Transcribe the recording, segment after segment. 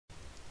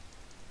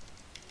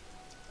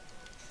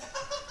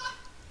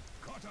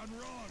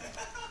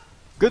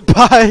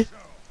Goodbye!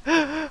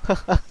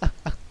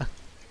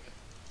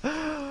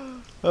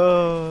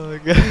 Oh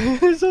god,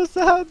 he's so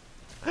sad.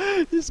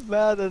 He's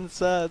mad and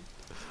sad.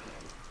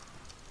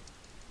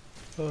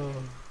 Oh.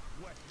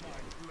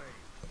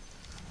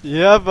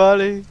 Yeah,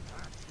 buddy.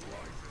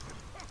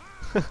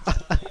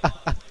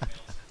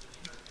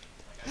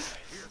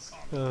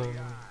 Oh.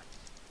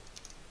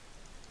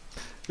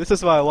 This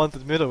is why I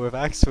wanted middle with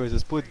Axe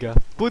versus Budga.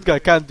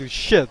 Budga can't do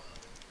shit.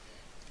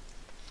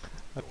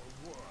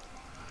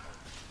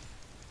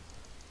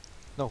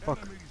 No, fuck.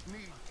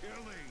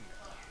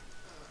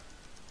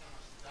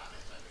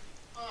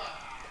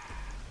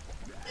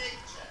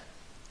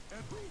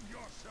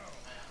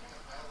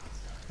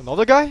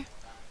 Another guy?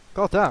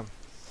 God damn.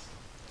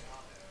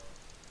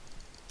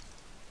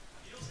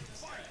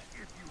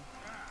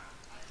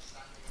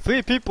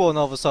 Three people and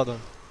all of a sudden.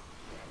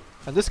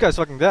 And this guy's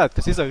fucking dead,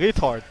 because he's a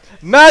retard.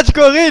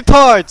 Magical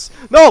retards!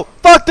 No!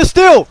 Fuck the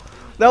steal!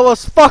 That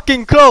was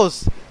fucking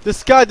close!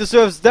 This guy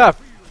deserves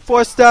death.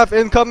 4 staff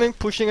incoming,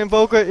 pushing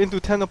Invoker into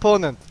 10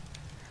 opponent.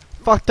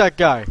 Fuck that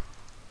guy.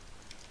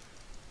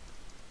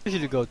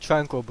 Usually go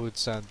Tranquil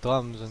Boots and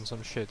drums and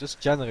some shit.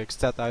 Just generic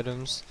stat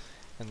items.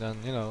 And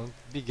then, you know,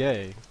 be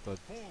gay. But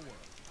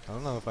I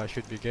don't know if I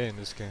should be gay in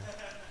this game. I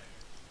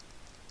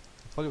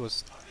thought it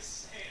was...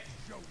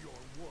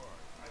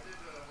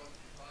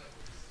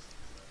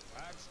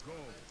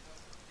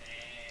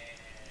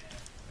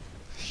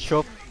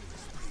 Shop.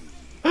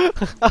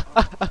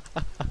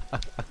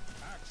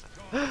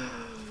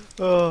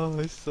 Oh,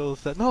 it's so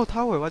sad. No,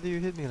 Tower, why do you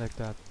hit me like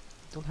that?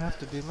 Don't have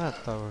to be mad,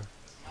 Tower.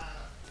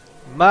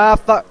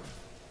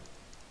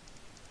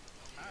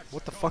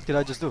 What the fuck did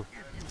I just do?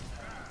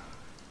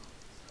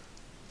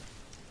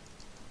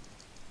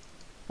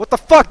 What the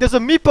fuck? There's a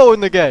Meepo in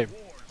the game!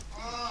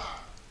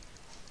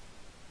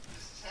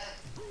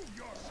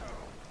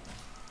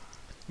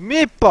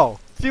 Meepo!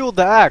 Feel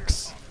the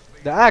axe!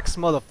 The axe,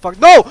 motherfucker!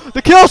 No!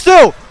 The kill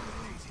still!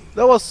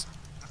 That was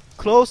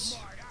close.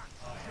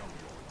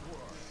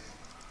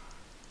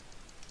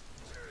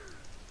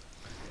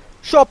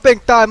 Shopping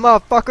time,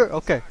 motherfucker!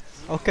 Okay,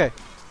 okay.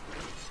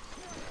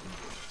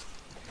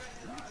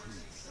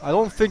 I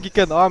don't think you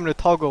can arm the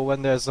toggle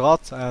when there's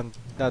rot and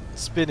that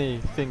spinny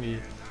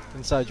thingy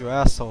inside your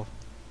asshole.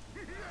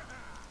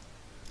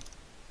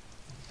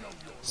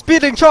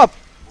 Speeding chop!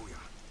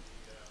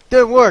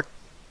 Didn't work.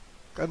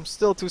 I'm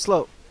still too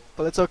slow.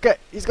 But it's okay.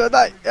 He's gonna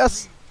die.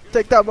 Yes!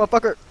 Take that,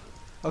 motherfucker.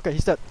 Okay,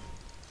 he's dead.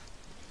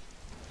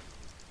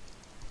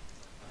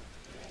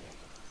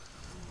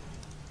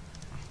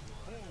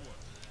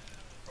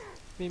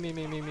 Me.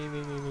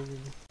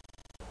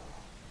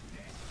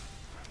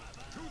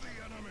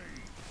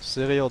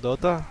 Serial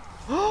Dota?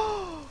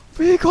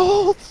 3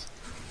 gold!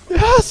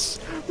 Yes!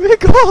 3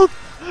 gold!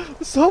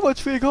 So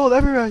much 3 gold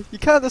everywhere. You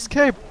can't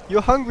escape.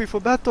 You're hungry for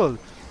battle.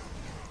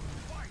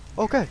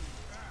 Okay.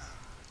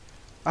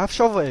 I have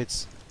shovel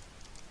aids.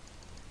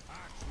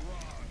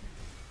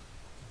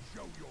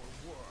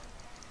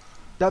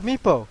 That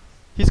Meepo.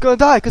 He's gonna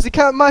die because he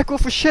can't micro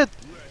for shit.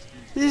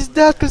 He's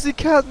dead because he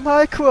can't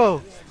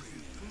micro.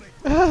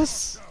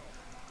 Yes.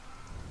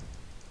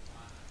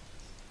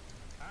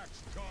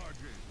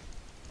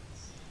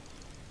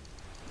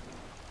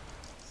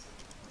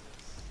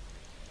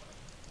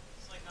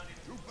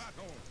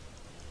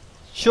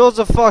 Shows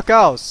the fuck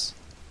out.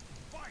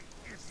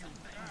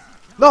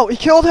 No, he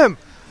killed him.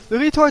 The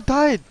retard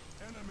died.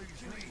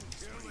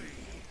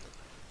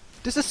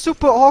 This is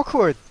super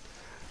awkward.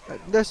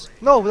 That's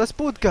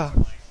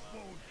Budga.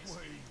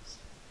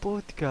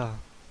 Budga.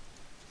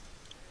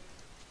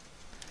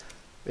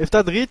 If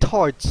that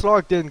retard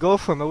Slark didn't go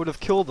for him, I would have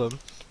killed him.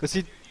 Cause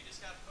he...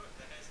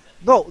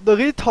 No, the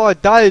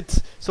retard died,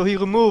 so he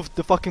removed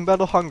the fucking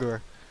battle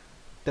hunger.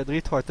 That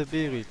retard, the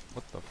berry.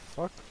 What the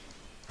fuck?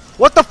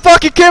 What the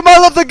fuck? He came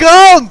out of the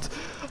ground!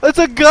 It's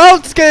a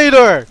ground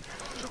skater!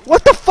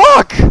 What the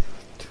fuck?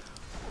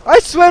 I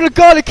swear to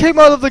God, it came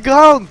out of the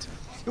ground!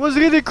 It was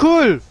really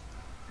cool!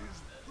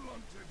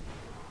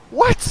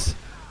 What?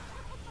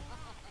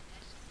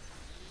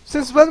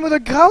 Since when were the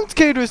ground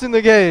skaters in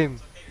the game?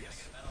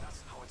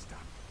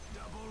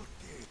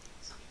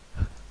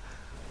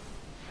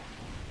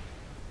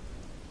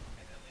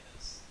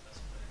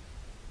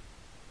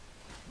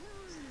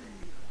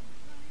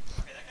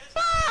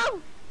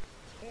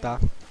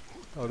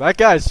 Oh, that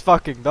guy is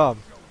fucking dumb.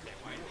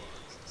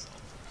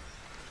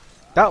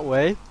 That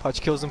way,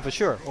 Punch kills him for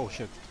sure. Oh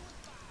shit.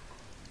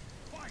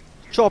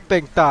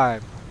 Chopping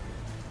time!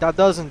 That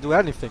doesn't do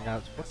anything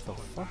else. What the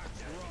fuck?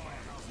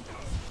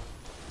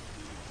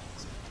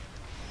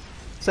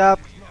 Zap!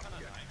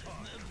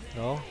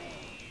 No.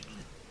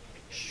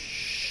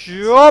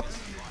 Shop!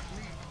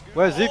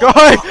 Where's he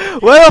going?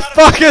 Where the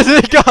fuck is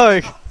he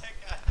going?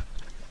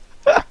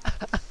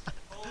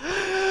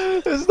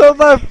 It's not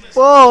my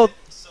fault!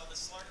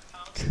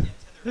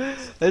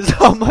 It's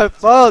not my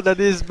fault that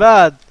he's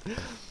bad.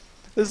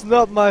 It's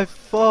not my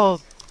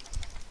fault.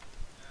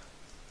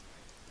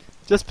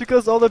 Just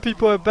because other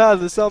people are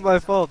bad, it's not my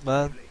fault,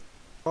 man.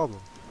 Problem.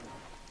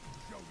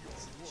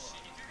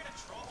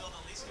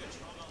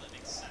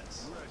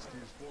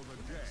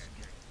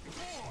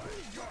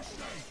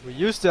 We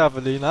used to have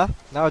Alina,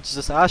 now it's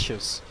just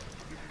ashes.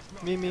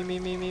 Me.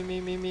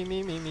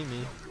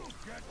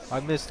 I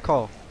missed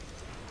call.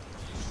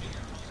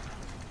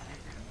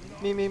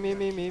 Me.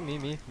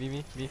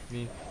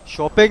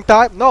 Shopping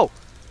time? No!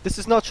 This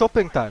is not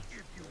shopping time.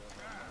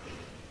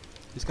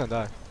 He's gonna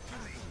die.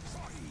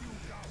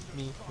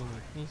 Me.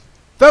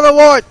 Feather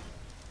Ward!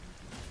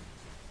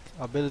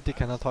 Ability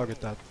cannot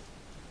target that.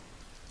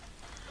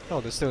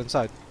 Oh, they're still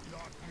inside.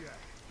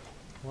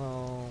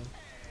 Well,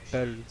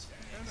 barely.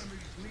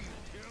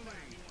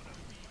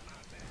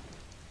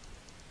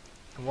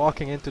 I'm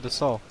walking into the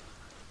soul.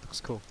 Looks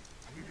cool.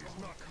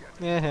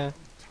 Yeah.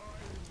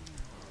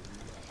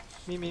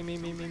 Me.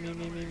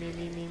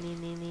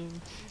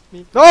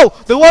 No!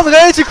 The one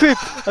rage creep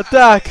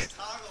attack!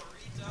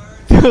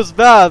 Feels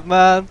bad,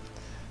 man.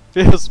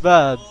 Feels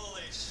bad.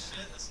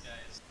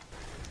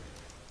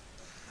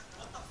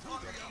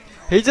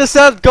 He just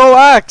said go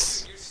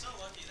axe! You're so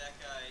lucky that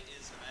guy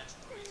is a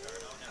magical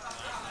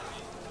retard.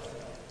 Oh,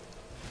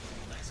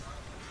 never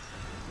mind.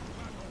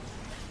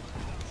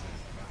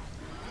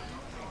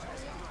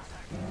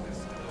 I mean,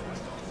 nice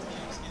arm.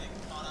 He's getting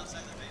caught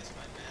outside the base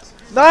by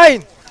Master.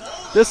 9!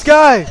 This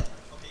guy! Okay,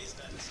 he's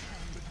dead.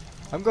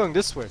 I'm going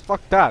this way.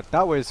 Fuck that.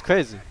 That way is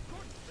crazy.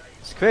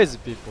 It's crazy,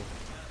 people.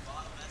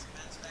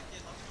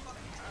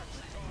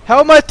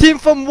 How my team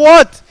from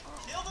what?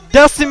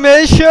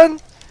 Decimation?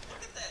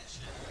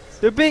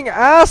 They're being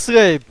ass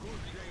raped.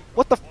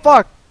 What the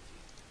fuck?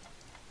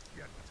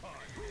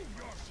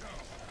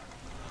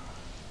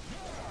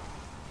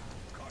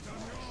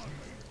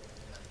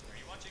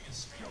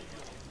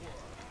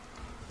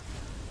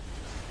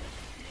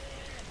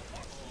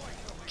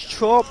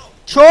 Chop!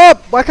 Chop!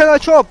 Why can't I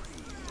chop?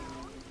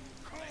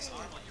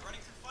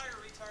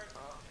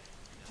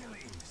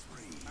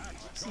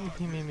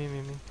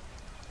 Me.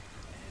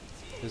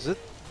 Is it?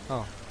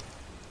 Oh.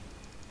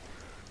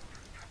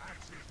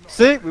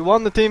 See? We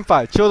won the team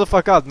fight. Chill the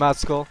fuck out,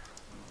 Matskull.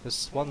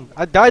 This one.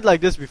 I died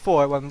like this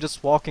before when I'm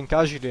just walking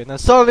casually and then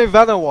suddenly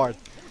Vanaward.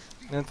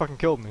 And then fucking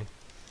killed me.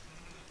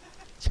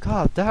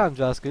 God damn,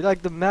 Jasko. You're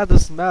like the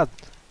maddest mad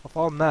of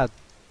all mad.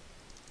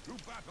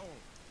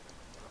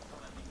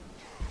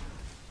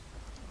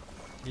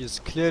 He is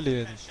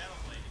clearly in.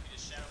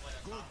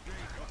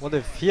 What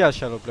if he has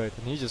Shadow Blade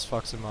and he just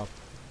fucks him up?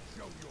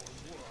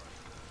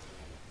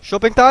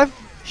 Shopping time?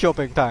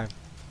 Shopping time.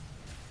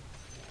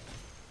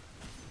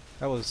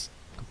 That was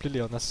completely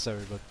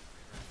unnecessary, but.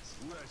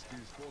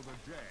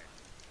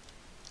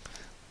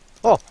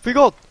 Oh, we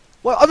got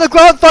what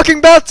underground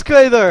fucking bat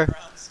skater!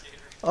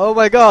 Oh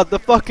my god, the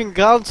fucking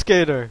ground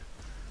skater!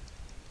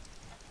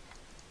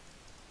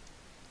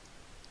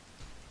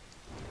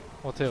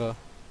 What hero?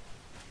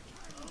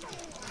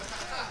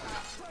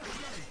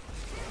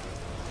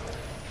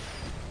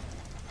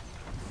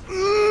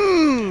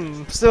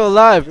 Still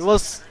alive. It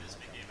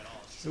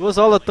was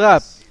all a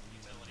trap.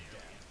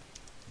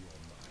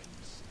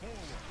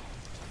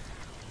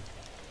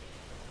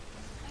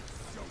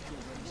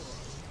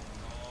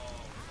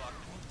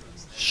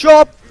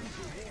 Shop.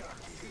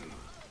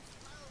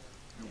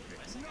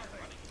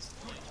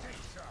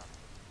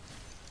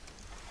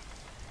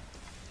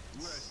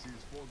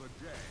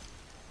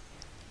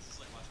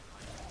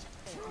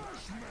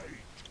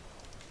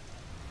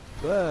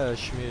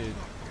 Schmied.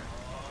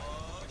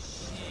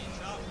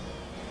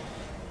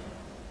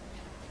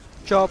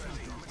 Chop.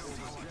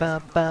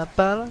 Bam, bam,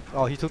 bam.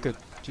 Oh, he took it.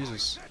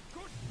 Jesus.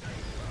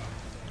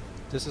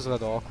 This is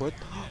rather awkward.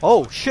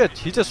 Oh shit,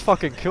 he just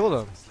fucking killed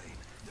him.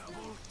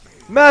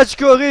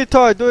 Magical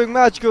retard doing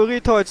magical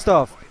retard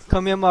stuff.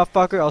 Come here,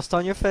 motherfucker. I'll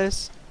stun your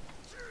face.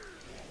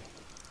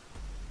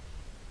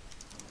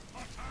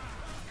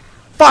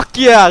 Fuck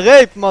yeah,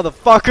 rape,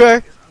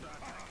 motherfucker.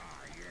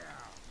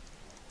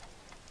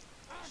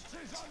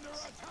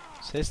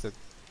 Taste it.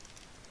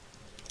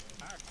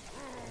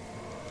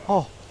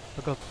 Oh,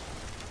 I got.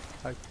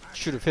 I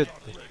should have hit.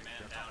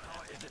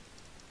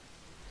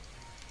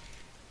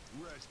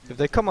 If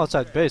they come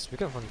outside base, we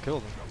can fucking kill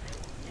them.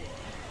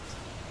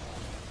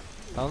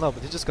 I don't know,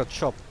 but he just got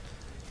chopped.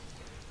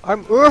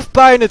 I'm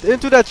earthbinding it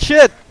into that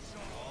shit!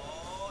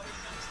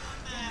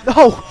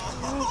 No!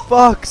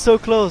 Fuck, so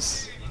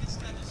close.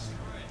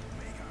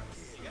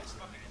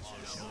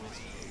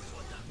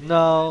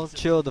 No,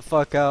 chill the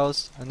fuck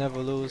out. I never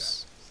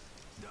lose.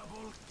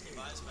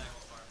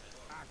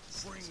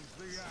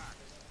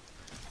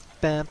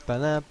 Bam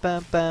bam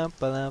bam bam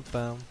bam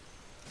bam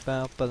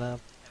bam bam.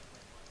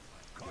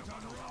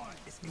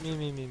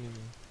 Me.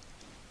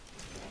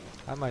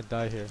 I might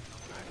die here.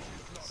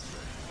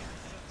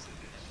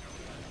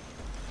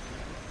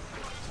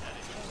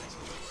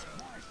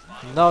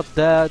 Not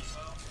dead.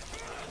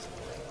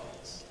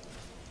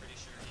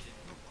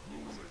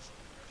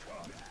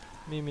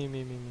 Me.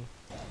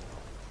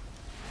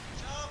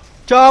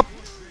 Chop!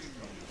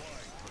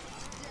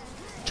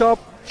 Chop!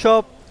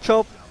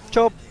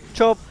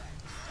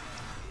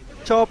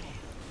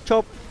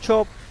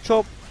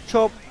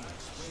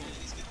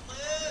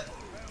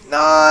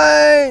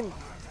 9!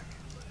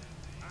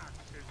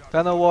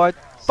 Vanaward.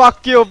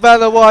 Fuck you,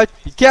 Vanaward.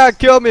 You can't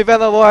kill me,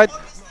 Vanaward.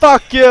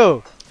 Fuck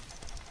you.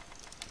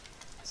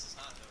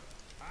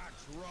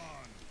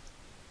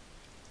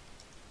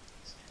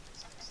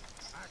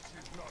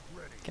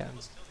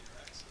 Can't.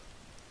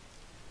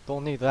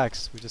 Don't need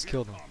Rex, we just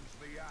killed him.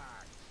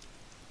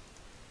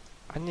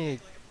 I need.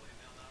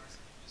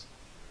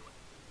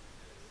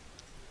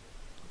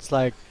 It's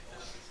like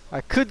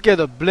I could get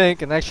a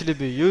blink and actually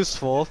be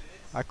useful.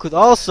 I could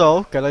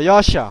also get a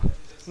Yasha.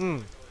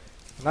 And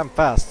I'm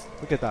fast.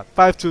 Look at that.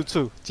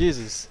 522.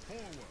 Jesus.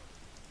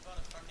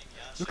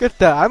 Look at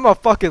that. I'm a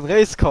fucking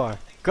race car.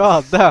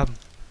 God damn.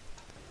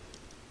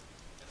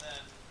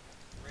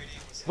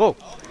 Whoa.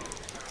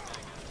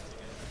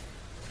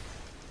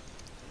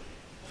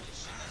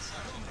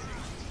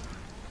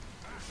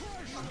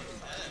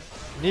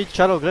 Need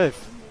Shadow Grave.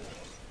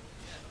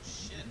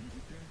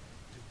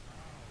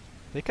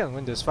 They can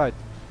win this fight.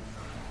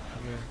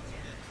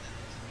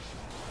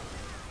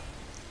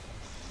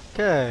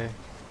 Okay.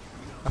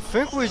 I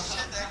think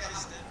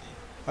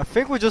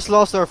we just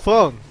lost our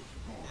phone.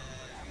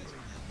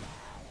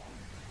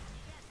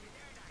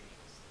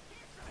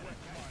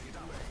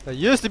 There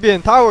used to be a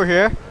tower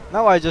here.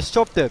 Now I just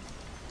chopped it.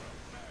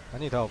 I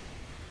need help.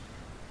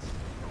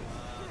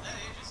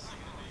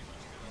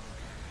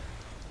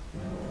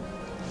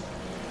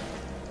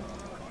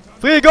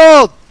 Free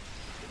gold!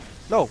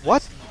 No,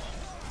 what?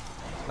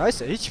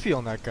 Nice HP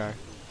on that guy.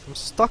 I'm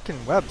stuck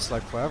in webs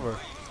like forever.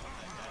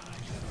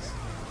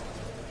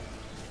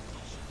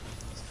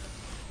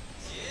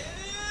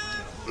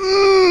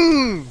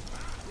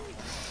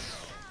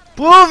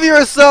 Prove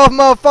yourself,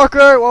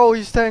 motherfucker! Whoa,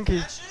 he's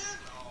tanky.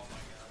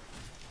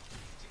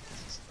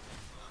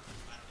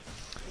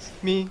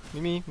 Me.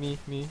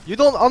 You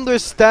don't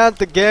understand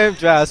the game,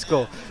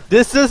 Drasko.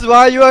 This is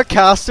why you're a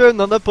caster,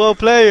 not a pro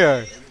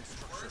player.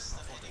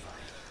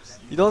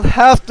 You don't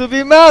have to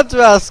be mad,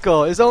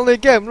 Drasko. It's only a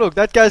game. Look,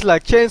 that guy's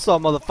like chainsaw,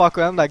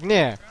 motherfucker. I'm like,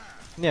 nah,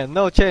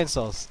 no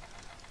chainsaws.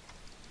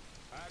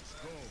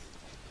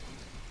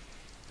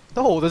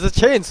 No, there's a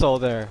chainsaw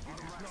there.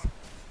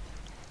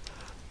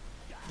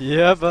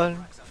 Yeah, but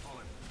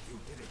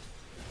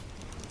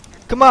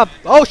come on.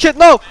 Oh shit,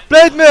 no!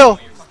 Blade mill!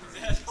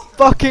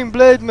 Fucking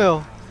blade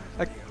mill.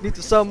 I need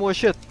to sell more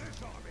shit.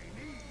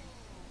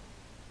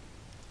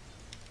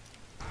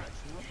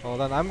 Oh,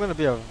 then I'm gonna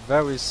be a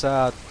very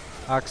sad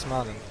Axe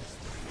Mountain.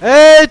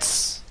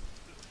 It's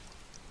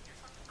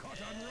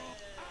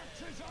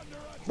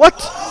what?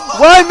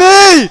 Why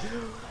me?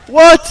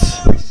 What?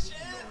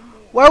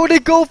 Why would he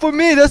go for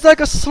me? There's like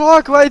a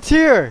slug right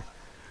here.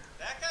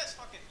 That guy's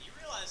fucking. You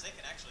realize they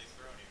can actually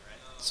throw you, right?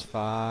 It's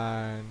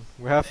fine.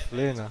 We have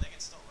Lena. They can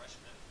still rush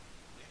mid.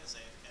 Lena's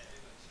AFK.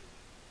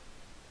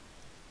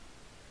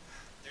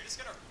 They're just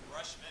gonna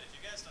rush mid. If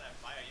you guys don't have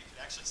fire, you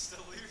could actually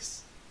still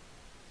lose.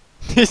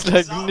 He's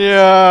like,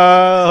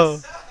 no.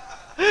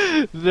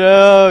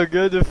 No,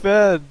 go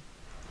defend.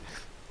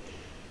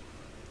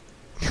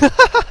 That's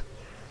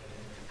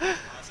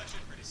actually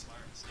pretty smart.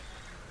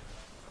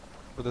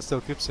 But that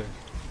still keeps her.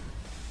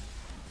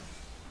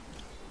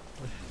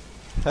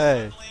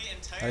 Hey,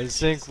 I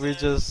think we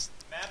just.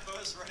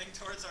 Mappo's running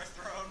towards our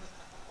throne.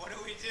 What do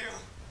we do?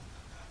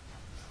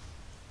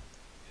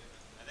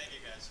 I think you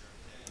guys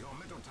are okay.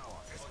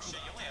 Oh shit,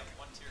 you only have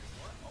one tier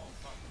 4? Oh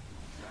fuck.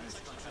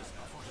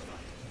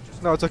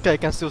 No, it's okay, I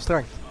can steal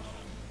strength.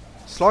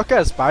 Slark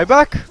has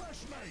buyback?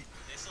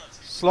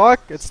 Slark,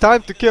 it's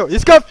time to kill.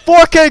 He's got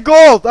 4k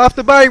gold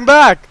after buying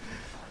back!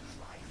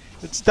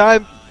 It's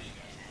time.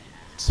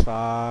 It's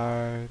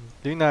fine.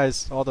 Lina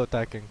is auto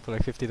attacking for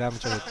like 50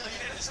 damage on it.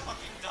 Just fucking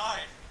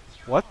died.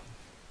 What?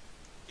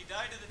 He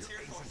died to the tier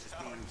 4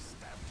 tower.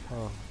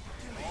 Oh.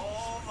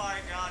 Oh my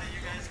god, are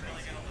you guys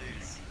really gonna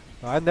lose?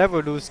 I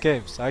never lose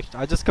games.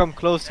 I just come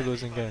close to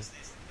losing games.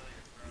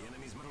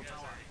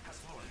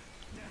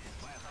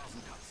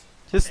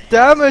 His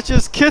damage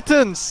is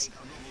kittens!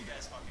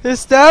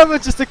 His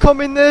damage is the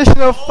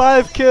combination of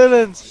 5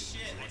 killings!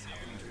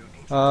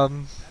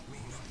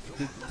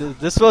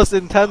 This was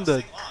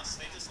intended.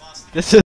 This is